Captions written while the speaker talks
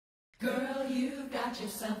you've got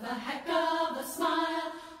yourself a heck of a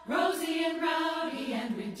smile, rosy and rowdy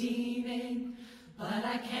and redeeming. But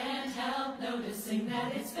I can't help noticing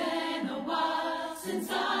that it's been a while since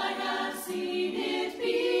I have seen it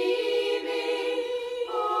beaming.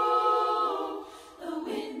 Oh, the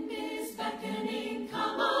wind is beckoning,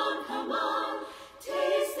 come on,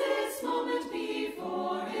 taste this moment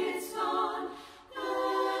before it's gone.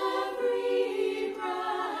 Every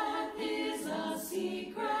breath is a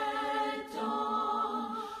secret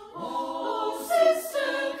dawn. Oh,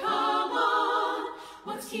 sister, come on,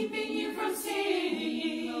 what's keeping you from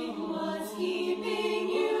singing? What's keeping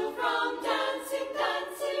you from dancing,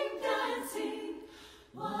 dancing, dancing?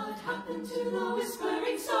 What happened to the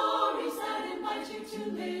whispering stories that invite you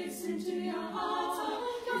to listen to your heart?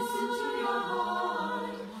 Listen to your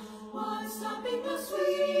heart. What's stopping the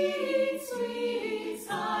sweet, sweet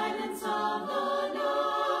silence of the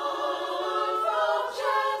night from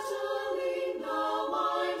gentling the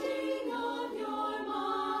winding of your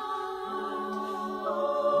mind?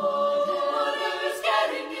 Whatever's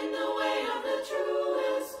getting in the way of the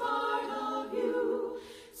truest part of you,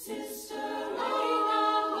 sister, lay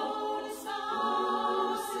that load aside.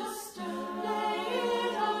 Oh, sister, lay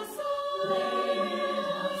it aside. Lay it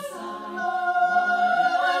aside.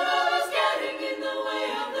 Whatever's getting in the way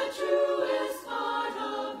of the truest part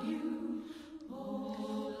of you,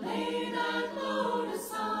 oh, lay that load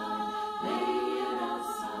aside. Lay it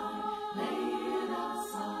aside. Lay it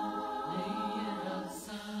aside. Lay it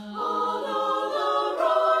aside. Although the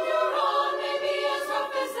road you're on may be as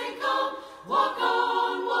rough as they come, walk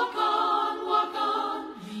on, walk on, walk on.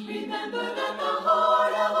 Remember that the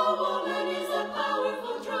heart of a woman is a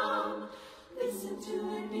powerful drum. Listen to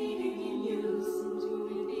it beating in you. Listen to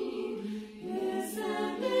it beating. Listen,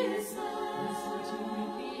 listen. Listen to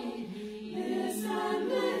it beating. Listen,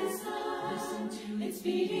 listen. Listen to it. It's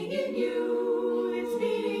beating in you. It's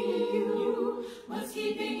beating in you. What's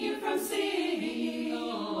keeping you from singing?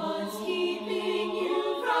 What's keeping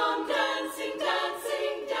you from dancing,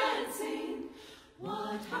 dancing, dancing?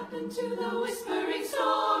 What happened to the whispering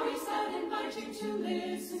stories that invite you to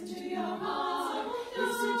listen to your heart?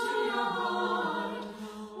 Listen to your heart.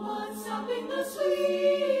 What's stopping the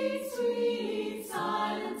sweet, sweet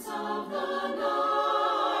silence of the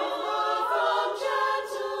night from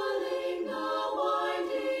gentling the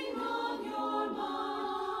winding of your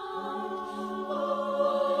mind?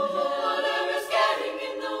 Whatever's getting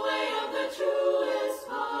in the way of the truest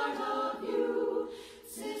part of you,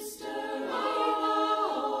 sister, lay it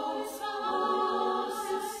aside. Oh,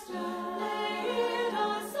 sister, lay it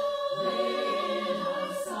aside. Lay it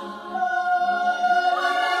aside.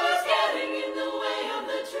 Whatever's getting in the way of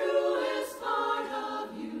the truest part of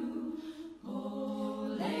you,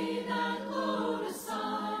 oh, lay that load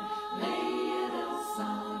aside. Lay it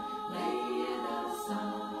aside. Lay it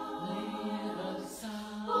aside. Lay it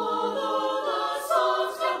aside. Although the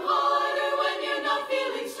songs come harder when you're not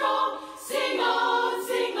feeling strong, sing on,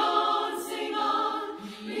 sing on, sing on.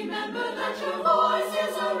 Remember that your voice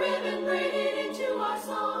is a ribbon braided into our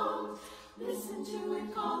songs. Listen to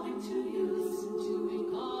it calling to you. Listen to it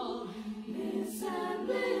calling. Listen,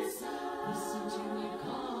 listen. Listen to it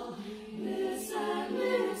calling. Listen,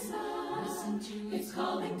 listen. Listen to it. It's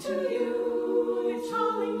calling to you. It's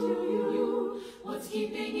calling to you. What's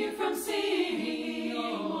keeping you from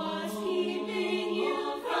singing? What's keeping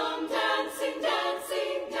you from dancing,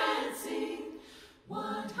 dancing, dancing?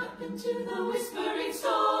 What happened to the whispering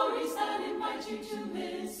stories that invite you to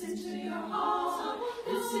listen to your heart?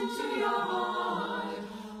 Listen to your heart.